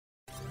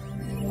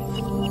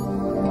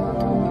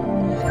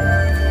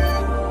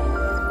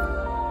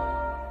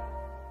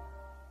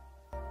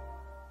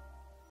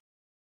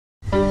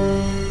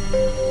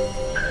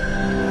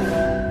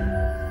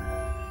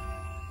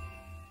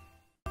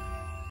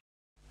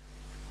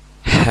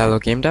Hello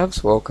game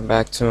devs, welcome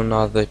back to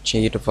another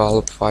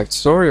GDevelop 5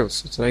 tutorial.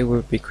 So today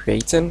we'll be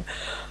creating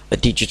a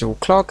digital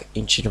clock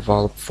in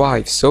GDevelop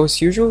 5. So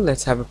as usual,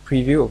 let's have a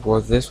preview of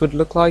what this would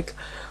look like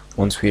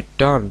once we're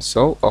done.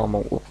 So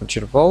I'll open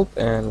GDevelop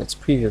and let's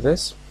preview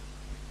this.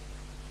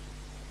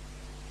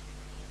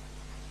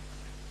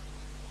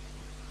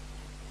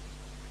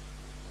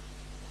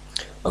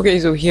 Okay,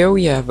 so here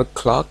we have a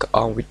clock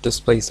which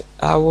displays the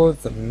hour,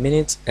 the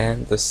minute,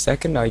 and the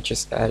second. I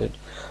just added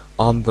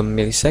the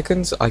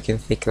milliseconds. I can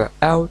take that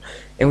out,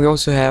 and we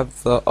also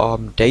have the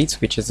date,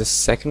 which is the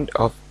 2nd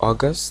of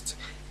August,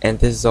 and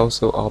this is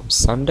also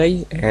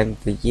Sunday, and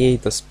the year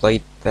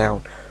displayed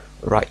down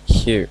right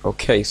here.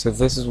 Okay, so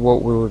this is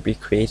what we will be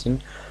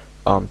creating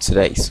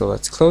today. So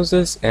let's close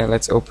this and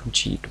let's open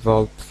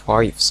GDevelop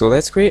 5. So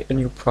let's create a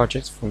new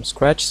project from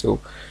scratch. So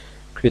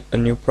create a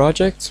new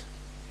project.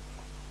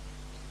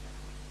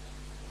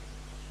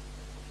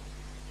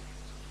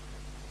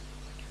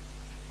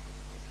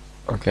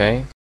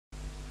 Okay,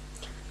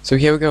 so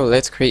here we go.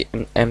 Let's create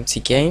an empty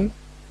game,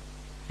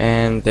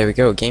 and there we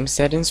go. Game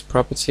settings,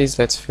 properties.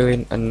 Let's fill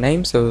in a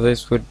name. So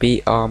this would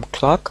be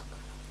clock.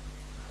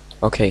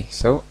 Okay,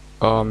 so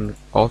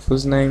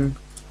author's name.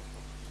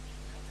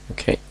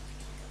 Okay,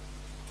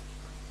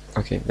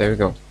 there we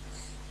go.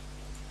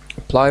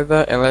 Apply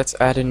that, and let's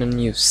add in a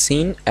new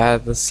scene.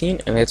 Add the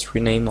scene, and let's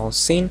rename our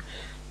scene.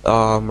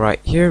 Right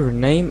here,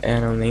 rename,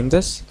 and I'll name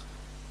this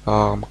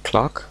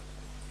clock.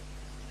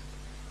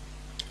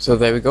 So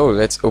there we go.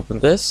 Let's open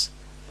this,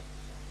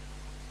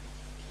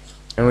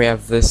 and we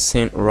have this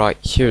scene right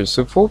here.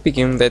 So before we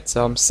begin, let's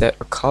set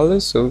a color.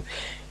 So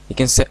you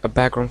can set a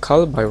background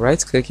color by right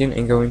clicking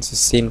and going to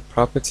scene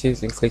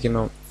properties and clicking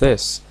on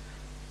this.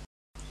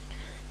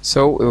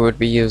 So we would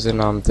be using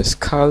this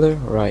color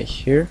right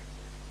here,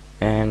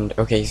 and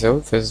okay, so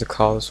there's the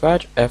color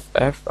swatch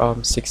FF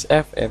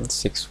 6F and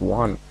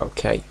 6.1.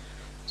 Okay,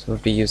 so we'll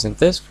be using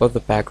this for the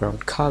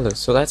background color.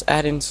 So let's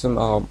add in some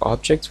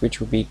objects, which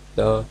will be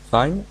the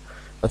time,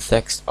 a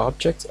text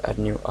object. Add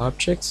new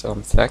objects,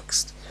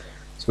 text.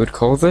 So we'd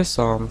call this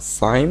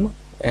time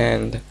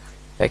and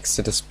text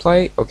to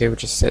display. Okay, we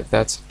just set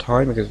that to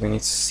time because we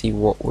need to see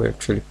what we're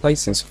actually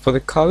placing. So for the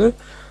color,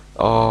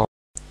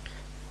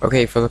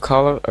 okay, for the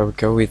color I would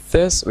go with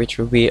this, which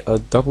will be a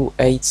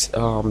 88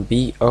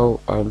 BO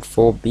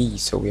 4B.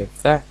 So we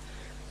have that,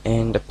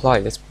 and apply.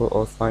 Let's put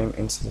our time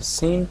into the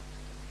scene.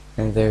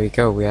 And there we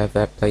go, we have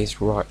that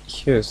placed right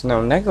here. So now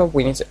next up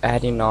we need to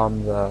add in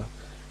the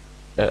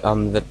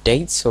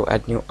date. So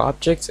add new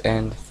objects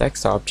and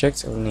text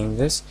objects. I'll name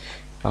this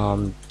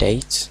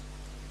date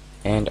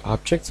and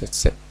objects. Let's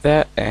set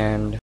that.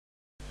 And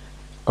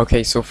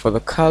okay, so for the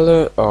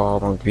color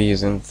I'll be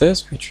using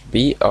this, which would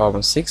be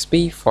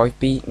 6B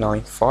 5B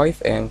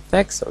 95, and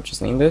text I'll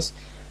just name this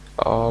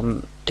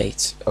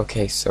date.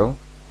 Okay, so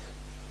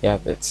yeah,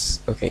 that's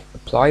okay.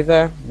 Apply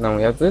there. Now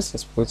we have this.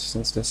 Let's put this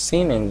into the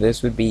scene, and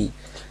this would be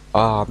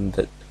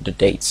the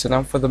date. So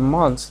now for the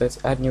months, let's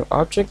add new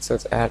objects.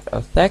 Let's add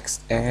a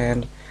text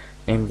and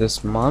name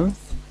this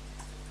month.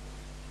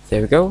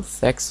 There we go.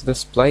 Text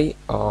display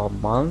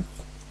month.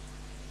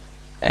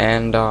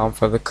 And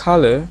for the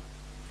color,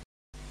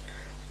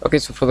 okay,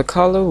 so for the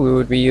color we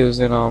would be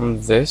using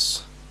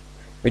this,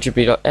 which would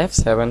be the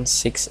F7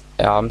 6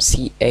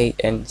 C8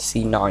 and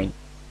C9.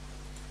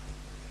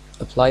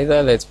 Apply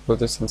that. Let's put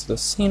this into the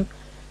scene.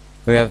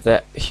 We have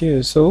that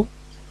here. So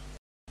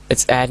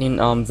let's add in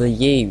the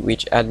year,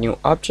 which add new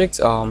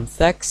objects,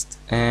 text,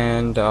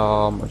 and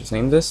I'll just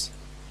name this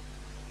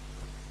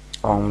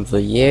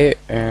the year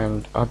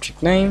and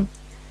object name.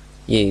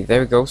 Yeah,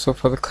 there we go. So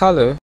for the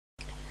color,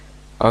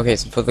 okay,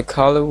 so for the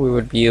color we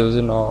would be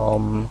using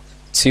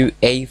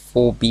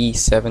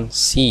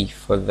 2A4B7C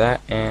for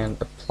that,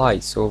 and apply.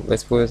 So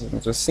let's put this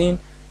into the scene.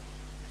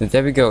 And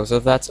there we go. So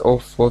that's all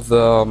for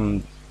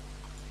the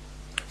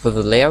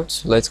layout.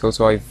 So let's go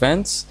to our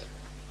events.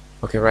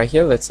 Okay, right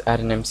here let's add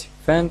an empty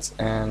event,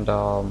 and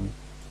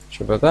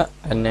sure about that,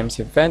 add an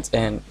empty event,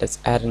 and let's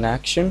add an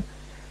action.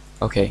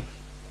 Okay,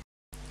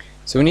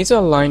 so we need to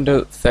align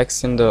the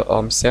text in the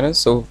center.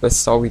 So let's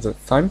start with the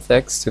time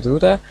text. To do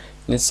that,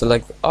 you need to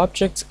select the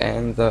object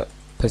and the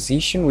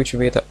position, which will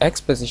be the X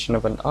position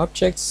of an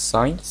object,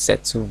 sign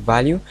set to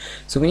value.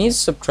 So we need to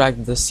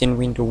subtract the scene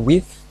window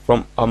width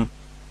from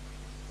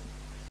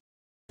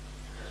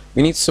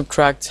we need to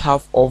subtract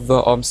half of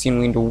the scene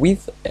window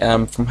width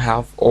from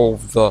half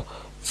of the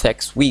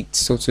text width.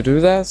 So to do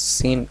that,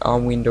 scene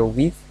window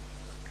width,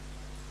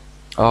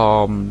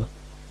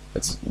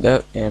 let's do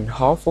that, and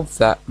half of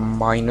that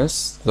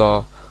minus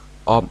the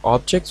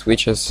object,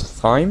 which is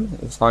time,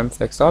 the time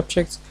text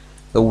object,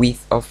 the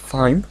width of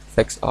time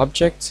text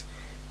object.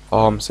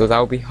 So that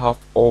will be half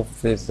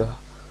of this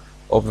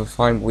of the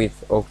time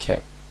width.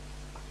 Okay,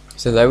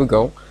 so there we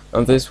go.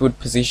 And this would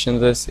position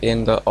this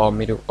in the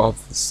middle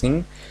of the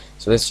scene.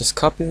 So let's just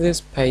copy this,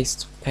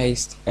 paste,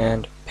 paste,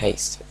 and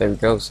paste. There we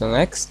go. So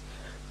next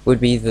would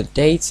be the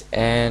date,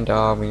 and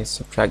we need to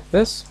subtract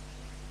this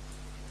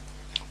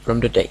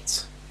from the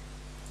date.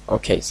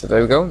 Okay, so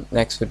there we go.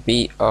 Next would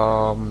be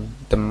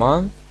the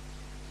month.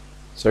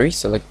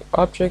 select the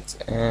object,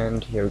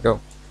 and here we go.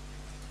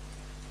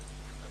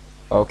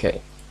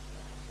 Okay,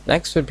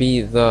 next would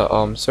be the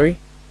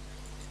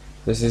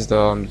this is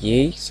the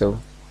yay, so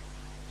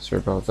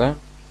sorry about that.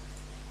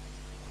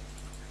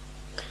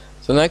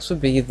 So next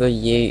would be the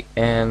yay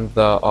and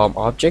the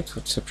object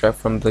would subtract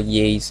from the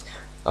yay's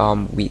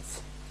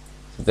width.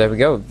 So there we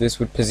go. This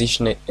would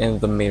position it in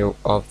the middle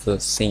of the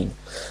scene.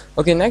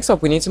 Okay, next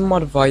up we need to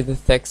modify the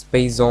text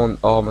based on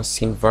a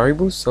scene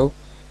variable. So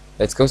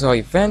let's go to our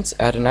events,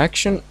 add an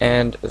action,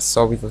 and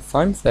start with the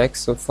theme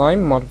text. So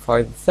theme,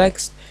 modify the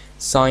text,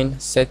 sign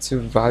set to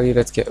value.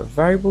 Let's get a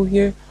variable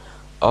here,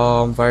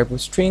 variable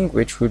string,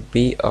 which would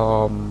be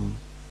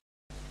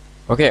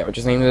okay, I'll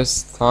just name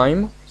this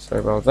theme. Sorry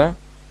about that.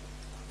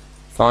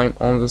 Theme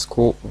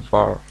underscore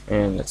var,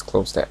 and let's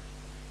close that.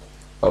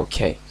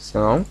 Okay,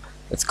 so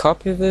let's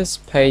copy this,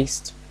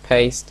 paste,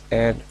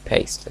 and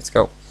paste. Let's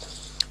go.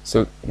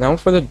 So now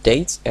for the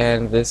date,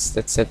 and this,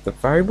 let's set the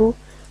variable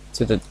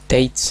to the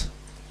date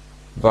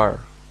var.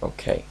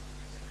 Okay,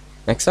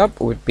 next up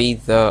would be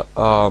the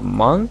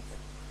month.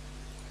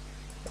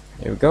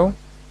 Here we go.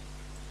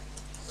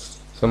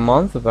 So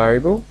month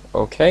variable.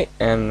 Okay,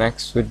 and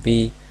next would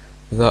be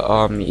the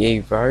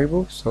year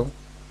variable. So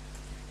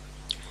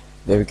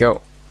there we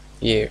go.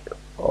 Year.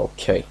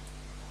 Okay,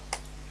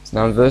 so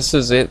now this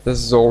is it. This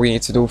is all we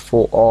need to do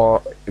for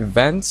our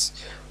events.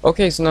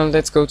 Okay, so now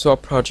let's go to our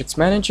projects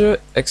manager,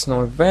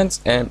 external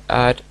events, and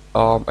add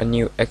a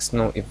new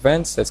external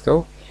events. Let's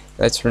go.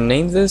 Let's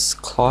rename this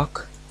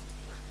clock.js.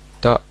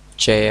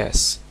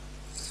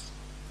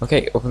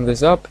 Okay, open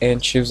this up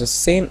and choose a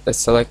scene. Let's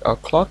select our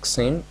clock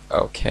scene.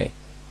 Okay,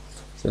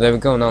 so there we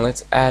go. Now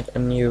let's add a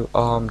new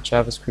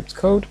JavaScript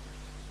code.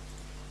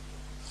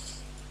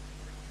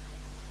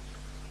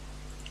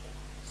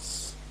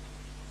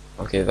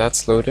 Okay,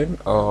 that's loaded.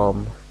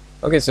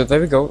 Okay, so there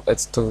we go.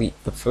 Let's delete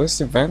the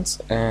first event,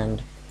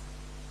 and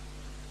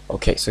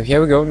okay, so here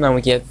we go. Now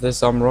we get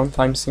this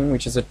runtime scene,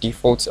 which is a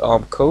default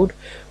code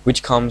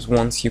which comes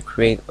once you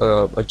create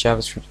a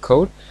JavaScript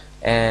code,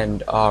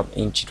 and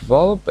in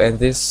GDevelop, and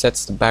this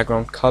sets the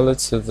background color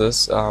to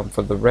this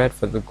for the red,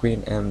 for the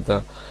green, and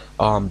the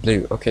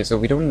blue. Okay, so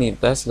we don't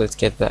need that, so let's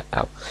get that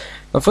out.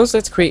 Now first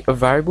let's create a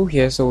variable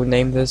here. So we'll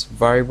name this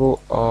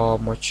variable,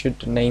 what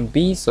should the name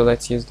be? So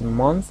let's use the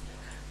month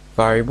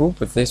variable,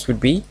 but this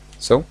would be,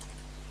 so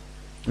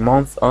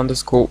month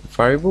underscore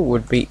variable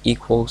would be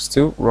equals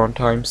to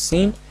runtime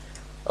scene,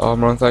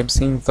 runtime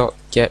scene dot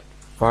get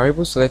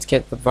variable. So let's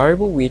get the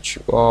variable, which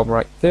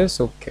right there.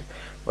 So okay,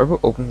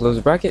 variable open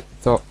close bracket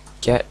dot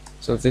get.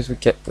 So this would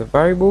get the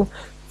variable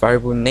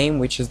name,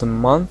 which is the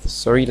month.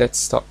 Sorry, let's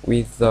start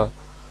with the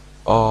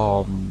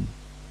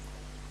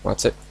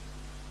what's it?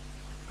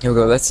 Here we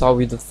go. Let's start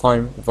with the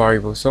theme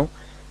variable. So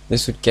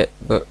this would get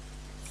the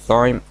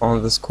theme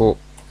underscore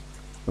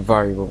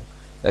variable.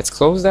 Let's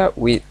close that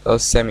with a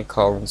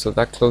semicolon. So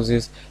that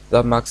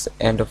marks the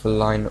end of a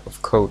line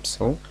of code.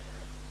 So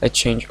let's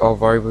change our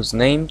variable's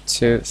name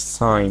to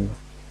theme.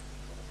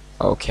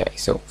 Okay,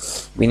 so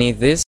we need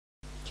this.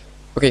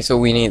 Okay, so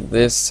we need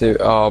this to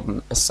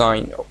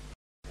assign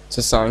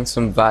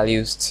some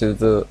values to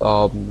the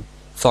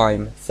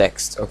theme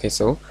text. Okay,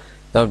 so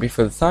that would be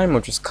for the theme.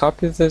 We'll just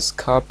copy this,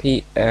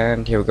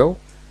 and here we go.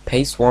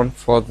 Paste one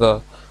for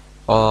the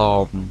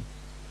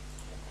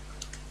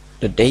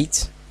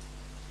date.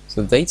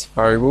 So date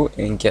variable,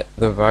 and get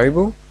the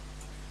variable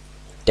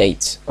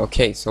date.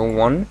 Okay, so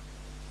one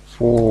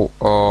for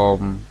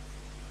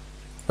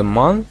the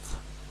month.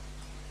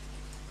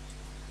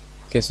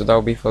 Okay, so that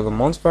will be for the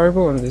month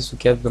variable, and this will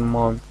get the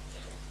month,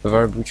 the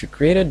variable which you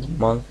created, the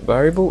month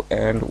variable,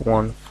 and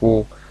one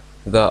for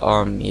the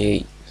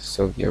year.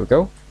 So here we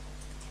go.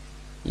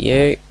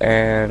 Year,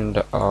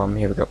 and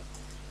here we go.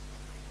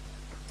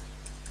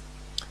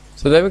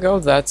 So there we go.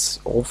 That's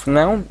all for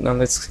now. Now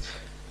let's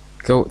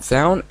go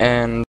down,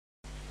 and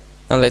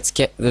now let's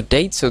get the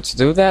date. So to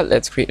do that,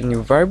 let's create a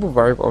new variable.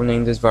 I'll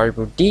name this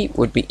variable d,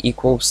 would be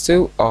equals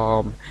to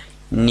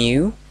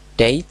new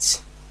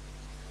date.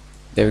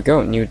 There we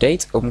go, new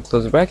date, open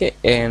close bracket,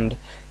 and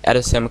add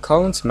a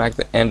semicolon to mark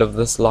the end of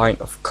this line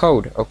of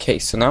code. Okay,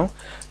 so now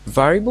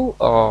variable,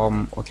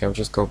 okay, I'll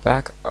just go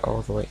back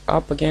all the way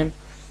up again.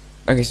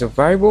 Okay, so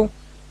variable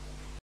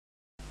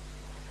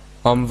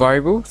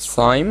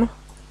theme,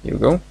 here we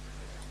go.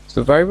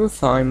 So variable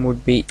theme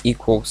would be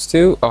equals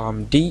to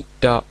d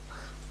dot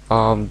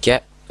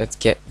get. Let's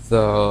get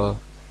the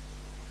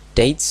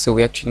date. So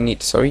we actually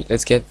need,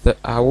 let's get the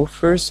hour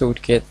first. So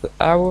we'd get the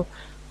hour,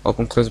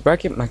 open close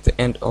bracket, mark the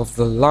end of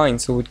the line.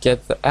 So we'd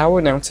get the hour.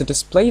 Now to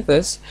display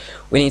this,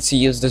 we need to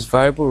use this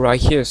variable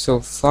right here. So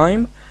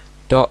theme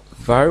dot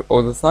var,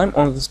 or the theme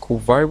underscore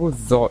variable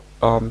dot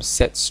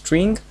set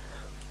string,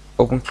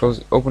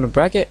 open a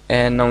bracket,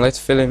 and now let's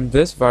fill in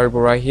this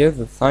variable right here,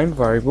 the theme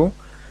variable,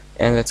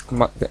 and let's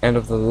mark the end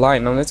of the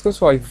line. Now let's go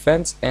to our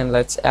events, and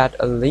let's add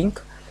a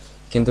link.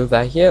 You can do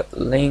that here,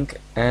 link,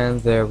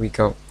 and there we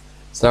go.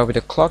 Start with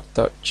the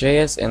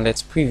clock.js, and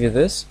let's preview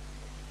this.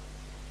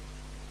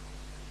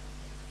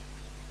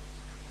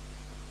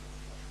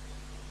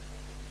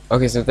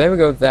 Okay, so there we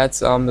go. That's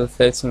the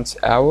 13th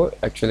hour.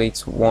 Actually,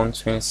 it's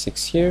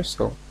 1:26 here.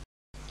 So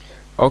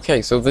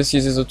okay, so this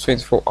uses a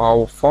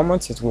 24-hour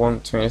format. It's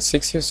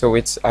 1:26 here, so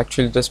it's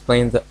actually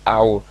displaying the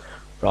hour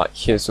right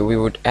here. So we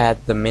would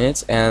add the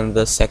minutes and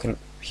the second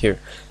here.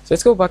 So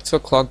let's go back to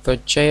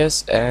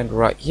clock.js and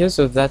right here.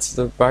 So that's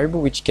the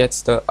variable which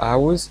gets the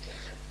hours.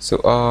 So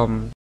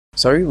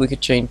sorry, we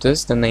could change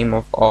this, the name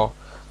of our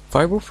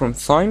variable, from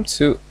time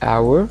to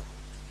hour.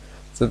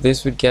 So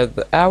this would get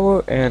the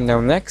hour, and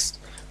now next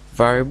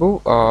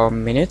variable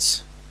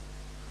minutes.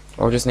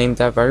 I'll just name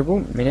that variable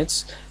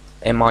minutes,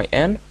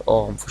 min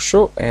for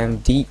short,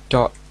 and d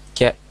dot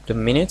get the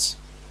minutes.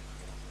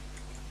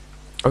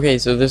 Okay,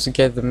 so this will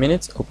get the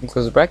minutes, open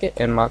close the bracket,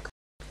 and mark,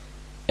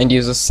 and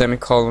use a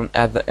semicolon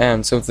at the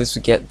end. So this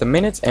will get the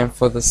minutes, and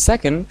for the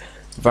second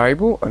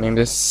variable, I'll name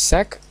this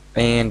sec,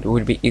 and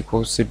would be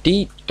equals to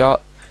d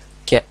dot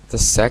get the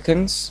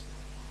seconds.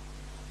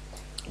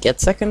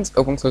 Get seconds,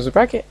 open close the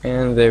bracket,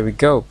 and there we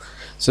go.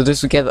 So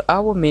this will get the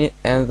hour, minute,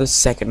 and the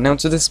second. Now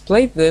to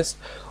display this,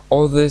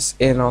 all this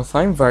in our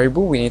time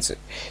variable, we need to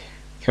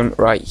come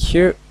right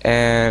here,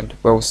 and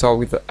we'll start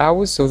with the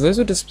hours. So this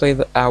will display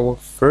the hour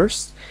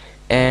first,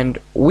 and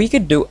we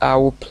could do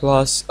hour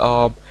plus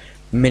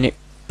minute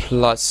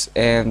plus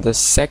and the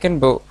second,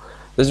 but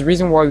there's a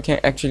reason why we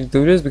can't actually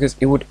do this, because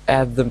it would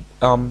add the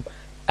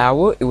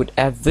hour, it would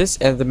add this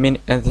and the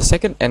minute and the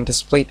second and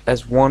display it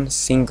as one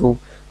single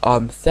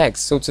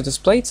text. So to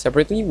display it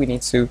separately, we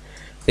need to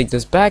take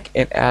this back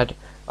and add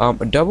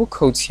a double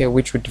quotes here,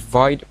 which would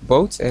divide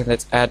both, and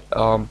let's add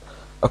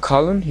a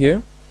column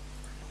here.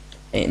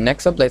 And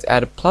next up, let's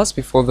add a plus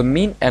before the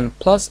mean and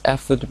plus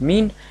after the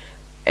mean,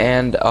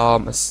 and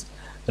a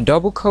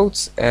double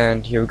quotes,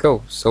 and here we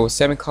go. So a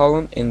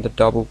semicolon in the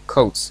double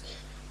quotes.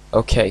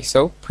 Okay,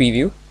 so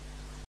preview.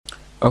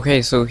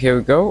 Okay, so here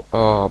we go.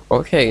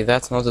 Okay,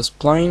 that's not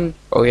displaying.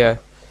 Oh yeah,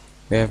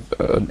 we have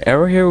an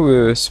error here.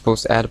 We're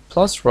supposed to add a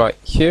plus right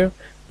here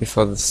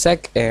before the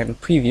sec and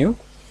preview.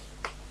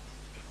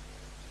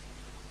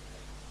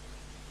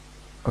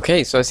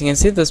 Okay, so as you can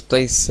see, this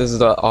places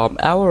the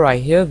hour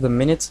right here, the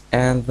minutes,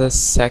 and the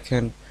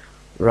second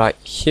right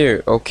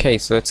here. Okay,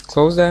 so let's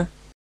close that.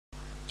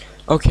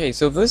 Okay,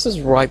 so this is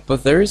right,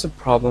 but there is a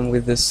problem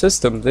with this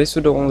system. This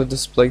would only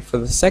display for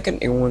the second.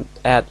 It won't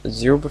add a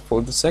 0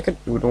 before the second.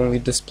 It would only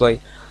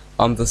display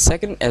the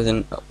second as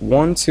in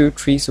 1, 2,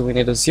 3. So we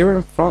need a 0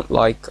 in front,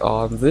 like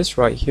this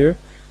right here.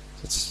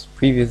 Let's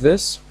preview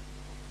this.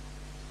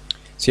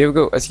 So here we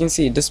go. As you can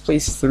see, it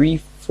displays 3,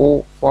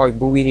 4, 5,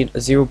 but we need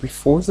a 0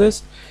 before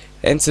this.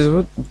 And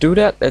to do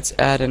that, let's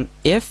add an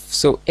if.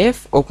 So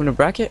if, open a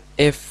bracket,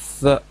 if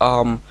the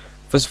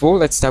first of all,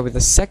 let's start with the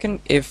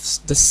second.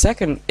 If the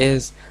second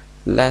is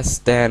less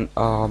than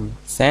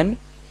 10,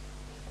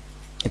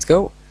 let's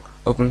go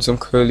open some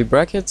curly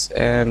brackets,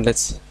 and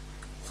let's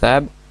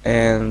tab,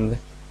 and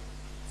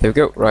there we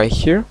go, right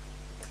here,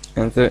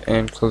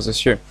 and close this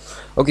here.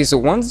 Okay, so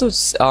once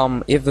those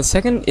if the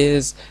second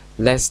is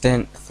less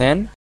than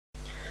 10,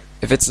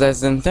 if it's less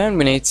than 10,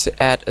 we need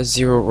to add a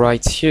 0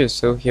 right here.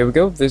 So here we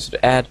go. This would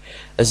add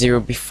a 0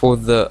 before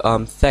the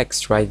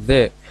text right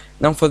there.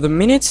 Now for the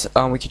minutes,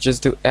 we could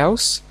just do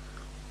else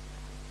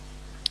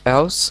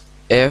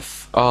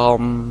if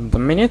the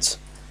minute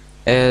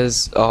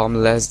is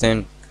less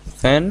than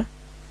 10.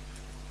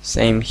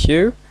 Same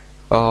here.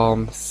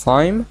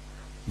 Time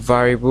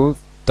variable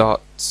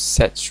dot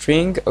set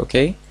string.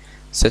 Okay,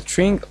 set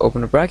string,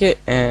 open a bracket,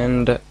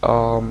 and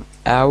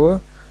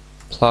hour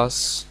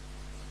plus.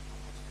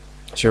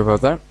 Sure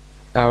about that.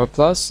 Hour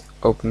plus,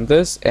 open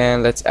this,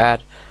 and let's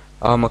add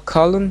a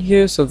column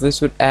here. So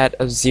this would add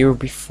a 0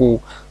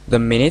 before the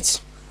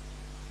minutes,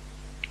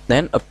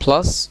 then a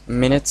plus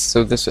minutes.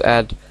 So this would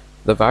add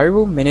the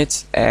variable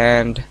minutes,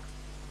 and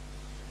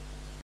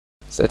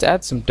so let's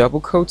add some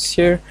double quotes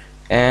here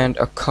and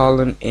a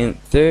column in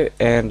there,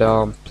 and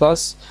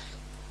plus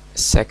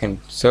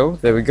second. So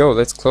there we go.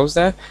 Let's close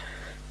that,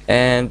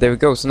 and there we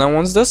go. So now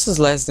once this is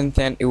less than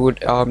 10, it would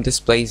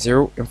display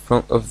 0 in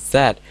front of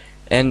that.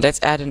 And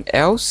let's add an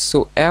else.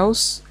 So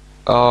else,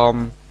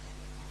 open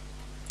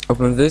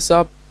this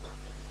up.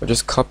 I'll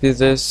just copy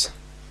this.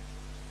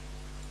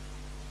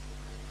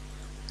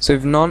 So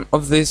if none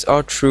of these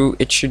are true,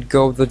 it should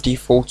go the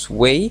default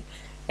way,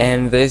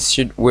 and this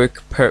should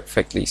work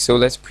perfectly. So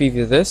let's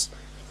preview this.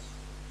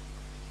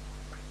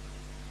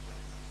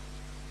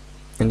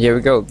 And here we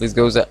go. This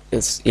goes at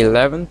it's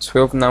 11,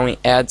 12. Now it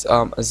adds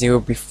a 0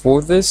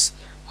 before this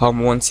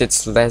once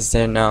it's less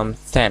than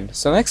 10.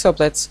 So next up,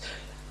 let's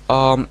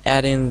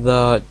add in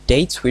the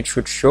dates, which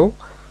would show.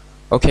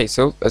 Okay,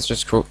 so let's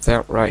just scroll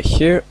that right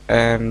here,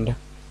 and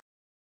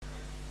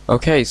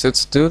okay, so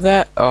to do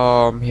that,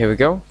 here we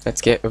go. Let's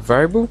get a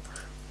variable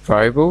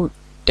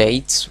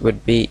dates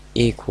would be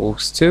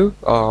equals to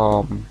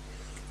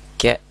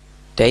get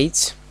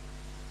dates.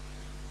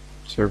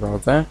 Sorry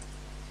about that.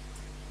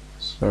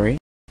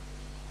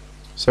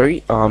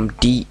 Sorry,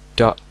 d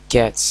dot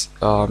get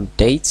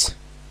dates.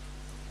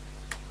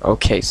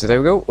 Okay, so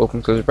there we go.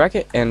 Open close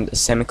bracket and a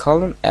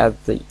semicolon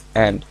at the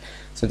end.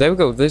 So there we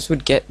go, this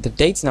would get the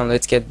dates. Now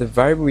let's get the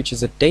variable, which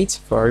is a dates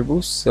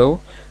variable.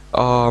 So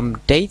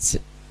dates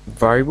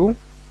variable,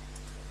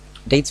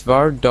 dates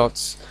var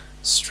dot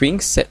string,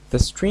 set the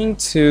string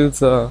to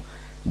the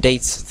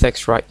dates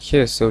text right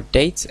here, so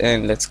date,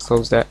 and let's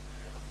close that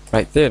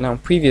right there. Now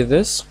preview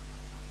this.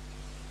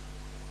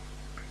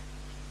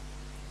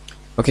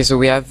 Okay, so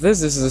we have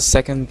this is the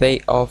second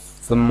day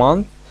of the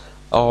month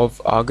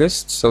of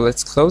August, so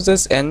let's close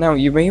this. And now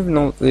you may have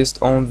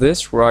noticed on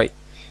this right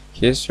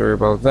here, sorry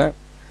about that,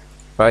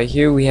 right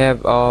here we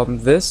have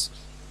this.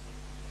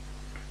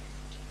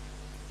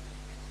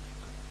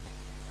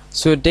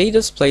 So a day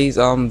displays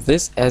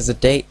this as a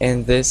date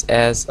and this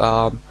as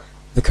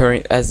the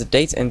current as the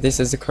date, and this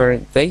is the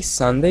current day,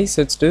 Sunday.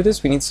 So to do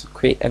this we need to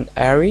create an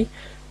array,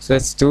 so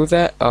let's do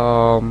that.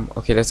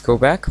 Okay, let's go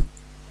back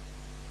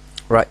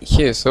right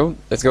here, so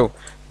let's go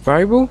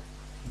variable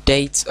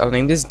date, I'll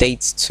name this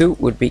dates2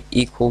 would be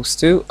equals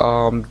to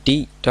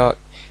d dot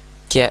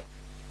get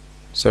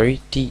we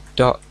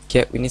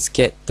need to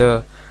get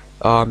the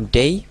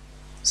day,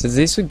 so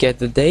this would get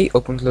the day,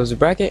 open close the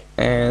bracket,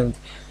 and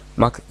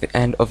mark at the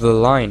end of the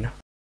line.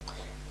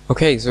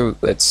 Okay, so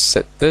let's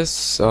set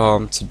this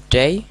to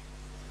day.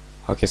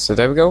 Okay, so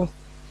there we go,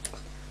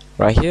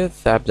 right here,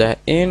 tab that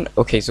in.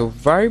 Okay, so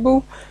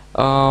variable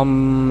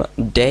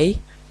day,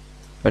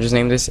 I'll just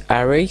name this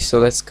array, so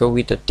let's go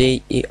with the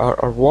day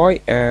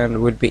array,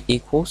 and would be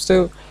equals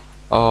to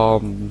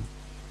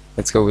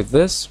let's go with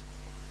this.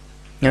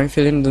 Now you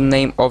fill in the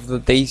name of the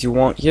days you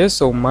want here,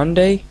 so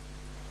Monday,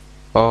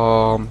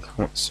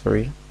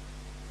 sorry,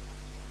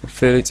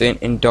 fill it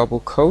in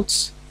double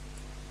quotes.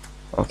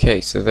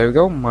 Okay, so there we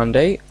go,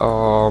 Monday,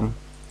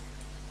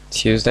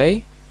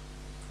 Tuesday.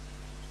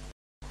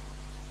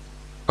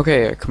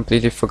 Okay, I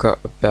completely forgot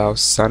about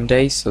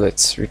Sunday, so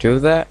let's redo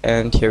that,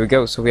 and here we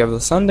go. So we have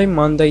the Sunday,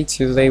 Monday,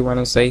 Tuesday,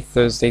 Wednesday,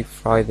 Thursday,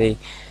 Friday,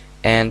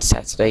 and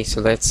Saturday.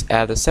 So let's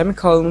add a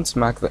semicolon to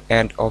mark the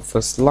end of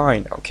this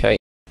line. Okay.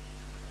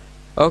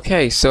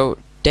 Okay, so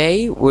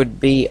day would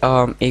be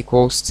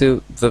equals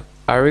to the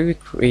array we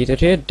created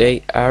here,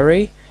 day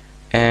array,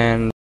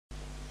 and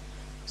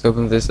let's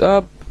open this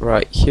up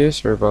right here,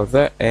 sorry about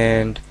that,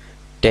 and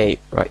day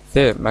right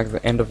there, mark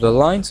the end of the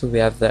line. So we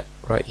have that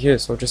right here,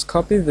 so just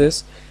copy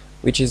this,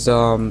 which is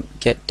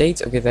get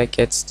date. Okay, that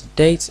gets the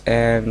date,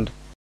 and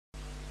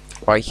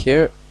right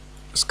here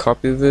just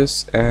copy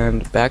this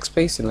and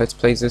backspace, and let's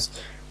place this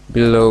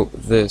below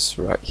this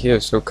right here,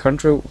 so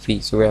Control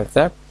V. So we have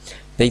that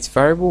dates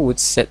variable would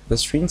set the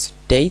string to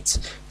date,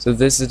 so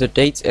this is the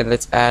date, and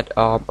let's add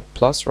a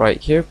plus right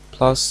here,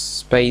 plus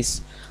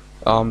space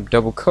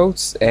double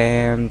quotes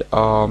and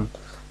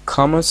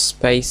comma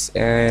space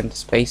and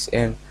space,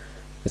 and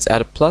let's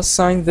add a plus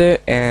sign there,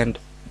 and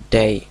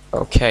day.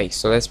 Okay,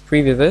 so let's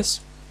preview this.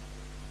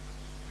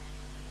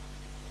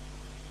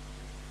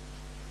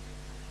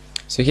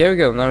 So here we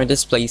go, now it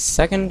displays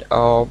 2nd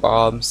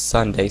of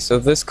Sunday. So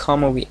this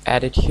comma we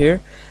added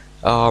here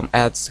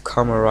adds the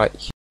comma right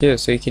here,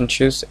 so you can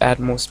choose to add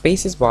more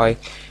spaces by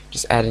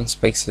just adding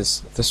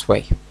spaces this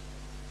way.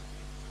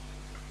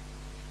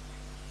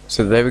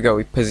 So there we go,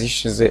 it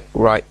positions it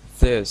right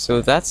there.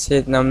 So that's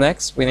it. Now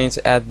next we need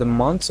to add the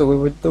month, so we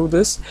would do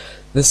this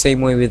the same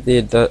way we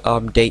did the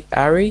date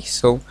array.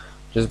 So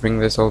just bring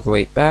this all the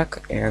way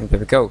back, and there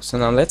we go. So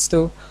now let's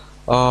do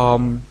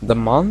the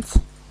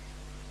month.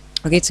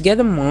 Okay, to get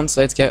the month,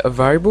 let's get a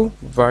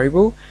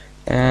variable,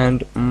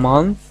 and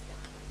month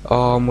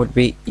would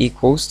be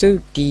equals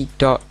to d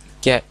dot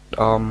get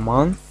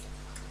month.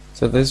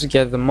 So this would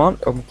get the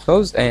month, open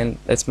close, and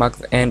let's mark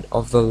the end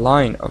of the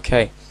line.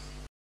 Okay,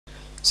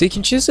 so you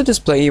can choose to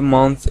display a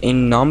month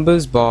in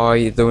numbers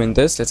by doing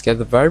this. Let's get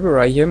the variable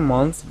right here,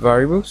 month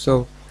variable.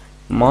 So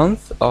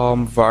month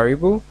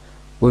variable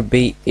would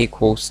be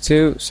equals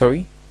to,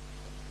 sorry,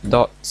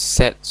 dot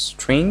set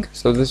string.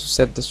 So this will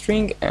set the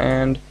string,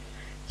 and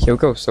here we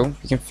go. So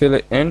you can fill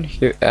it in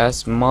here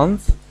as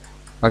month,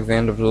 like the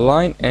end of the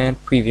line, and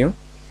preview.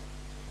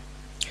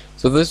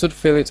 So this would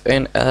fill it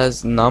in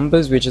as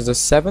numbers, which is the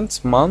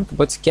 7th month.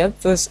 But to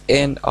get this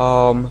in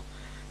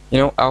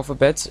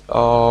alphabet,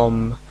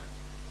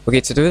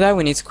 okay, to do that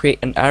we need to create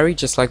an array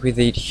just like we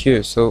did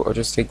here. So I'll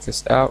just take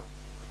this out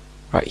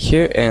right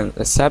here, and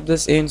let's tab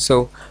this in.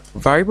 So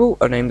variable,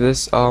 I'll name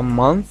this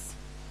month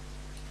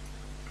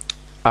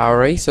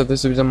array. So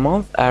this will be the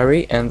month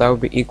array, and that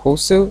would be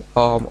equals to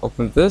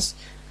open this.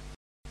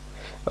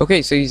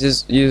 Okay, so you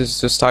just use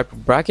this type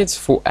of brackets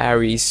for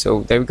arrays.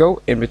 So there we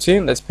go, in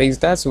between let's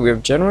paste that. So we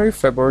have January,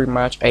 February,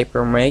 March,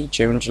 April, May,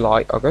 June,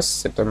 July,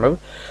 August, September,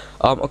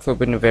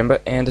 October,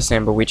 November, and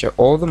December, which are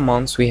all the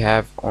months we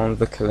have on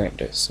the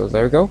calendar. So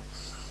there we go.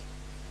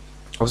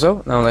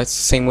 Also, now let's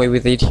same way we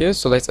did here,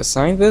 so let's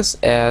assign this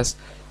as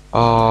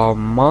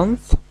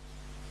month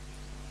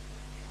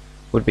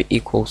would be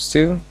equals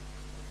to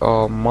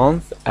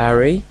month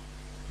array.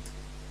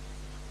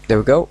 There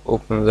we go,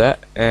 open that,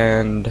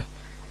 and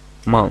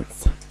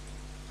month.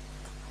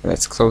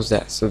 Let's close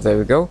that. So there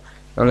we go.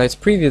 Now let's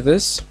preview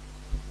this.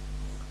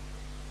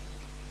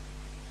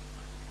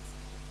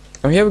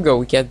 Now here we go,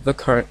 we get the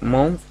current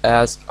month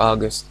as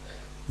August.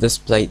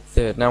 displayed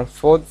there. Now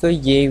for the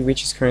yay,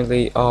 which is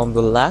currently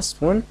the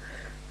last one,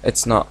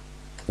 it's not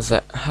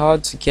that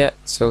hard to get,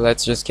 so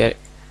let's just get it.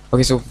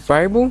 Okay, so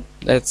variable,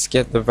 let's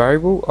get the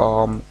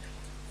variable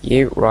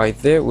yay right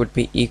there would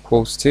be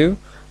equals to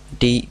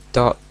d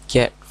dot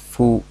get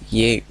full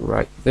yay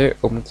right there,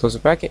 open close the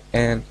bracket,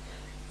 and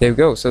there we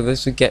go. So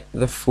this would get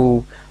the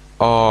full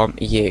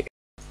yay.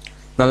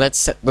 Now let's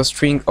set the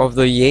string of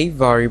the yay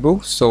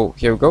variable. So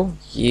here we go,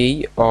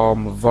 yay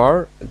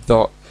var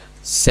dot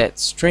set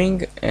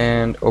string,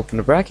 and open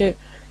the bracket,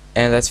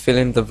 and let's fill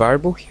in the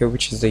variable here,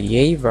 which is the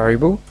yay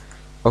variable.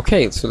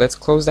 Okay, so let's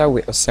close that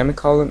with a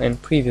semicolon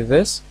and preview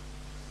this.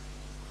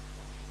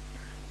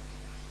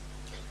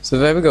 So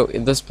there we go,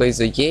 it displays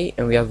the yay,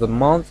 and we have the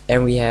month,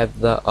 and we have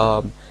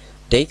the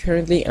day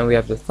currently, and we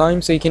have the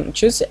time. So you can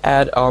just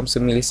add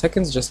some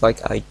milliseconds just like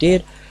I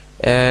did,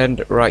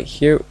 and right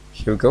here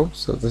we go.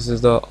 So this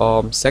is the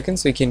second,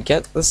 so you can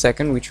get the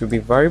second, which would be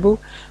variable.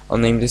 I'll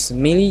name this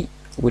milli,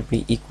 would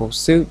be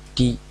equals to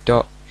d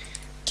dot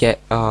get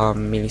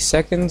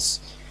milliseconds,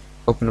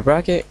 open the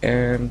bracket,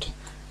 and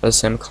a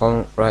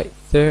semicolon right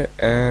there.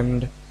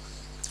 And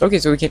okay,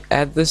 so we can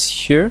add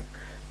this here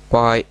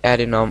by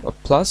adding a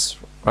plus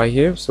right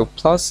here, so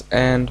plus,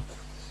 and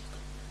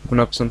open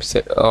up some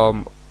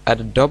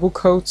add a double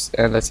quotes,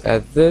 and let's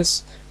add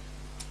this,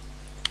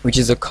 which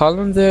is a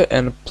column there,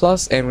 and a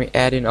plus, and we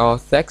add in our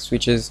text,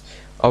 which is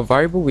our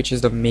variable, which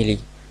is the milli.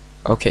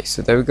 Okay,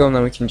 so there we go.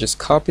 Now we can just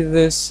copy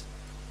this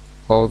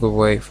all the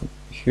way from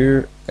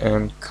here,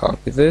 and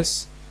copy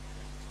this,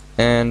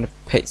 and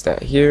paste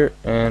that here,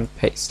 and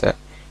paste that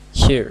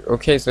here.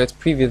 Okay, so let's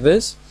preview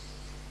this.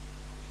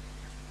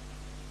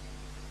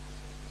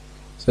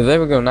 So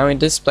there we go. Now it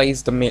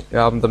displays the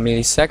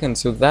millisecond.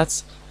 So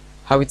that's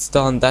how it's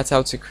done. That's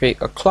how to create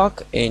a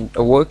clock, in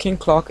a working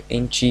clock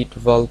in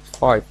GDevelop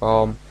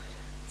 5.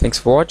 Thanks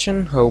for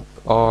watching. Hope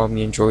you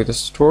enjoyed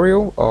this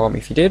tutorial.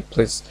 If you did,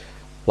 please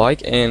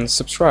like and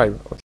subscribe.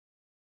 Okay.